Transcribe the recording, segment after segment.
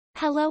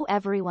Hello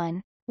everyone.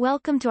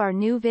 Welcome to our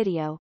new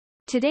video.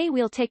 Today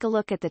we'll take a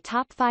look at the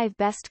top 5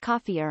 best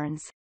coffee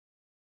urns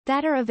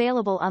that are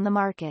available on the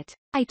market.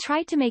 I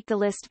tried to make the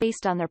list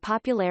based on their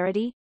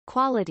popularity,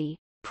 quality,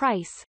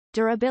 price,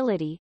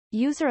 durability,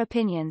 user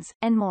opinions,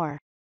 and more.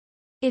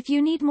 If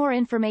you need more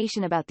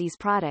information about these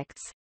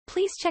products,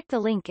 please check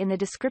the link in the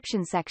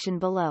description section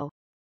below.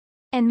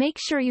 And make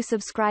sure you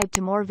subscribe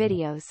to more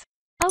videos.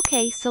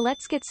 Okay, so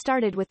let's get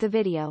started with the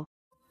video.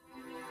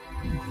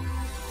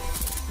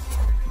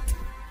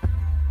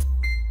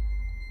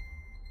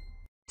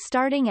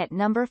 Starting at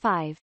number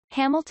 5.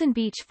 Hamilton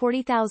Beach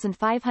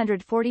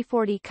 40540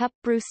 40 Cup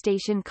Brew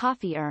Station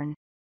Coffee Urn.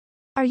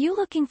 Are you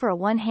looking for a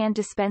one-hand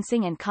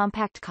dispensing and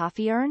compact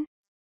coffee urn?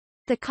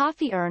 The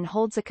coffee urn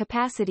holds a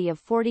capacity of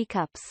 40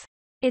 cups.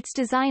 Its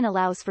design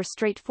allows for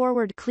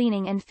straightforward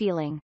cleaning and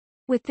feeling.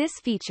 With this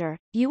feature,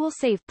 you will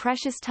save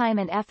precious time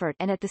and effort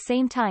and at the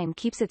same time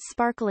keeps it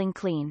sparkling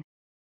clean.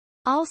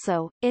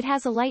 Also, it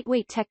has a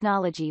lightweight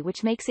technology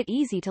which makes it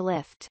easy to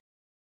lift.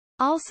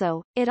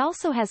 It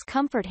also has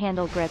comfort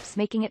handle grips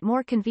making it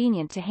more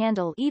convenient to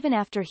handle even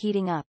after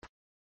heating up.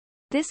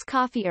 This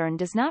coffee urn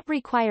does not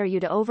require you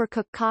to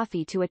overcook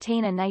coffee to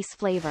attain a nice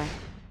flavor.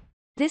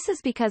 This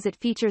is because it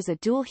features a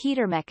dual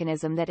heater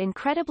mechanism that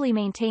incredibly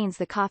maintains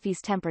the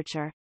coffee's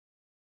temperature.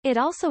 It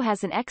also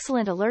has an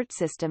excellent alert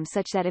system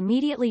such that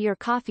immediately your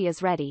coffee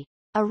is ready,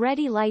 a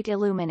ready light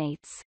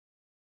illuminates.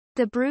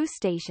 The Brew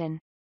Station.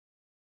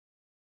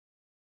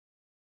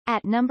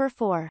 At number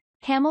 4.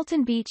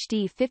 Hamilton Beach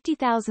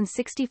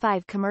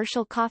D50065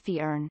 Commercial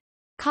Coffee Urn.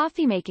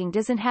 Coffee making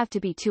doesn't have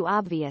to be too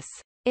obvious.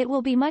 It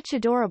will be much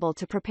adorable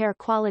to prepare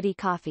quality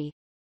coffee.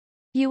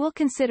 You will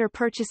consider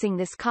purchasing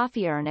this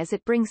coffee urn as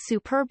it brings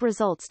superb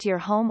results to your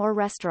home or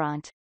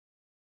restaurant.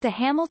 The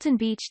Hamilton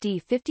Beach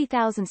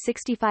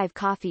D50065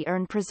 coffee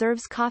urn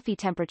preserves coffee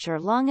temperature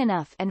long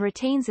enough and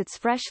retains its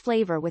fresh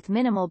flavor with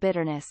minimal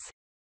bitterness.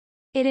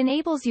 It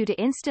enables you to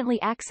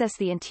instantly access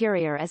the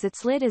interior as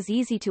its lid is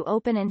easy to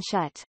open and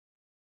shut.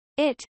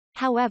 It,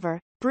 however,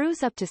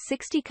 brews up to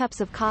 60 cups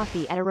of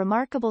coffee at a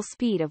remarkable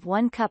speed of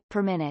 1 cup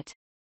per minute.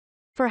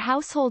 For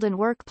household and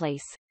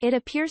workplace, it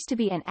appears to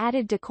be an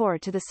added decor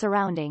to the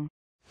surrounding.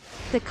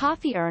 The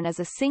coffee urn is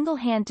a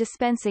single-hand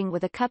dispensing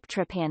with a cup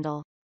trip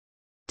handle.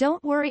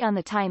 Don't worry on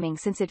the timing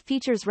since it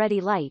features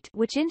ready light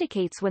which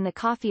indicates when the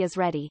coffee is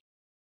ready.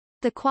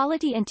 The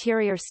quality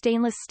interior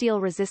stainless steel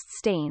resists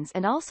stains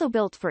and also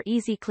built for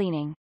easy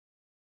cleaning.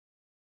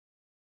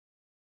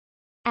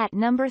 At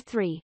number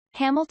 3.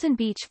 Hamilton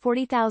Beach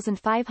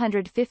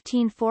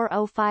 40515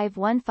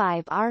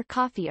 40515 R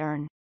Coffee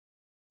Urn.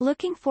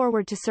 Looking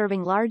forward to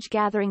serving large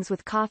gatherings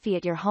with coffee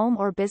at your home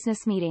or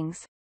business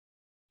meetings?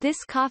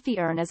 This coffee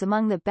urn is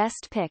among the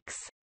best picks.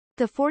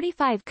 The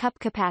 45-cup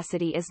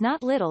capacity is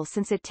not little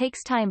since it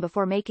takes time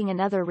before making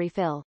another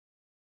refill.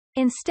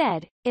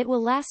 Instead, it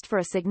will last for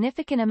a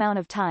significant amount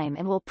of time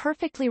and will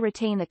perfectly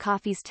retain the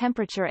coffee's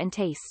temperature and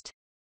taste.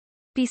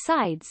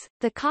 Besides,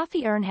 the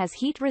coffee urn has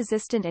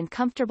heat-resistant and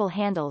comfortable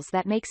handles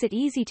that makes it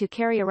easy to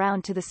carry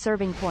around to the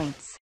serving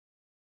points.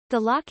 The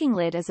locking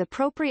lid is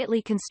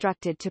appropriately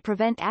constructed to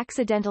prevent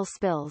accidental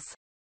spills.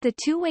 The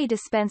two-way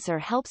dispenser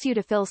helps you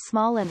to fill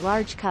small and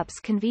large cups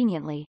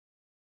conveniently.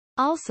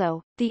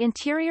 Also, the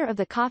interior of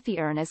the coffee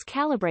urn is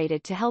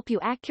calibrated to help you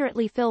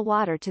accurately fill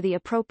water to the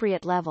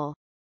appropriate level.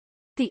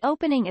 The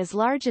opening is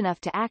large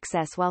enough to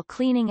access while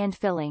cleaning and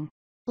filling.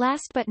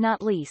 Last but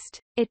not least,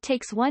 it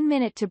takes 1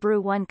 minute to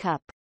brew 1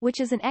 cup, which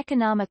is an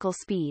economical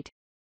speed.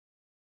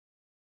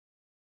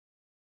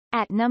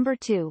 At number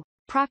 2.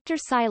 Proctor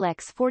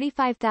Silex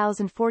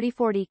 45040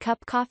 40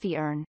 Cup Coffee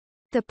Urn.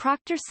 The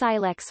Proctor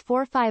Silex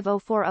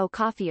 45040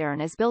 coffee urn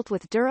is built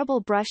with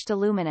durable brushed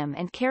aluminum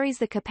and carries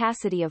the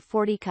capacity of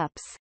 40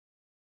 cups.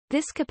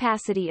 This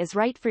capacity is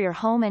right for your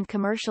home and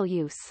commercial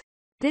use.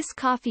 This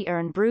coffee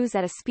urn brews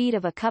at a speed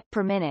of a cup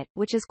per minute,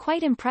 which is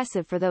quite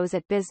impressive for those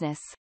at business.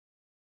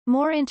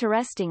 More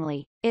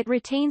interestingly, it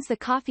retains the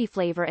coffee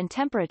flavor and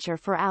temperature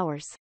for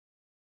hours.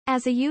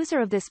 As a user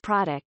of this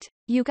product,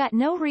 you got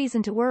no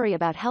reason to worry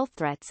about health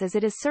threats as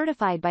it is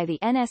certified by the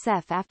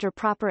NSF after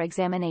proper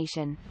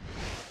examination.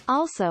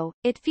 Also,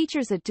 it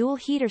features a dual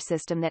heater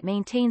system that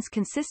maintains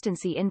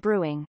consistency in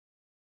brewing.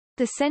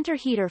 The center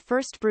heater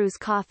first brews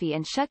coffee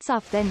and shuts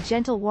off, then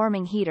gentle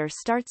warming heater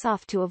starts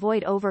off to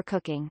avoid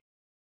overcooking.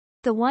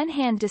 The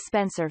one-hand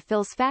dispenser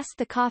fills fast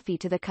the coffee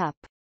to the cup.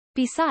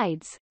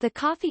 Besides, the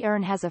coffee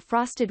urn has a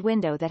frosted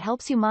window that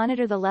helps you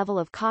monitor the level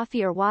of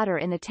coffee or water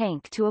in the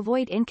tank to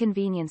avoid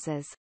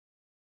inconveniences.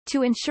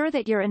 To ensure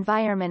that your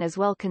environment is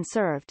well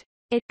conserved,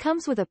 it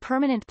comes with a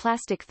permanent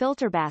plastic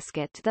filter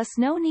basket, thus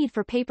no need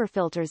for paper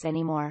filters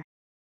anymore.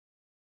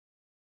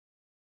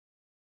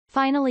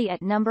 Finally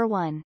at number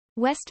 1.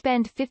 West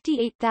Bend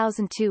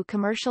 58002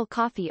 Commercial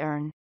Coffee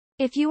Urn.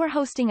 If you are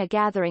hosting a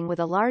gathering with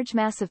a large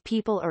mass of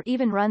people or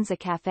even runs a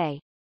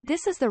cafe,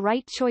 this is the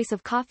right choice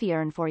of coffee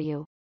urn for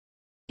you.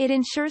 It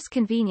ensures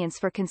convenience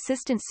for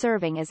consistent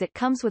serving as it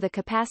comes with a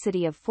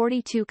capacity of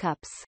 42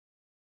 cups.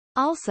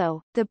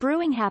 Also, the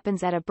brewing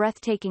happens at a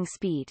breathtaking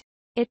speed.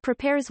 It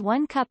prepares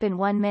 1 cup in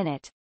 1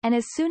 minute, and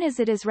as soon as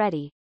it is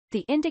ready,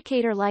 the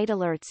indicator light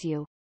alerts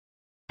you.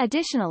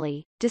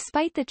 Additionally,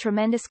 despite the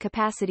tremendous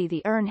capacity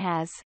the urn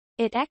has,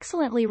 it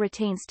excellently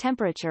retains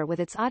temperature with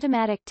its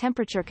automatic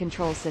temperature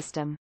control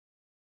system.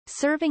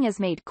 Serving is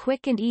made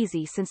quick and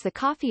easy since the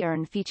coffee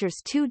urn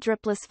features 2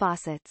 dripless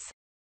faucets.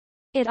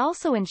 It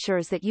also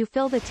ensures that you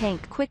fill the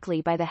tank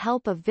quickly by the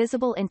help of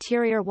visible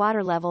interior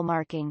water level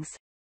markings.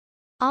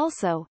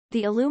 Also,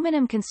 the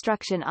aluminum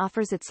construction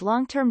offers its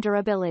long-term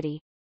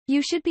durability.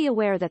 You should be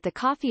aware that the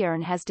coffee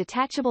urn has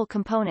detachable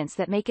components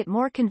that make it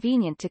more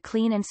convenient to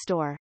clean and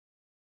store.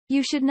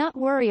 You should not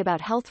worry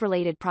about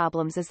health-related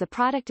problems as the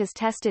product is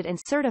tested and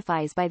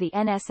certifies by the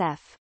NSF.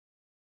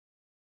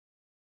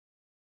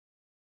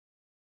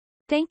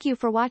 Thank you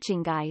for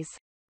watching, guys.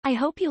 I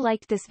hope you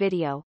liked this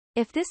video.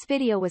 If this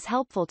video was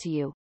helpful to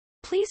you,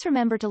 please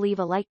remember to leave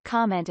a like,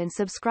 comment and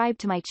subscribe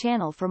to my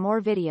channel for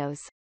more videos.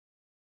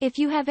 If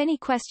you have any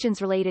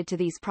questions related to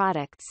these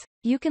products,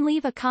 you can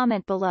leave a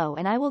comment below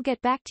and I will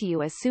get back to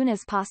you as soon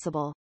as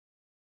possible.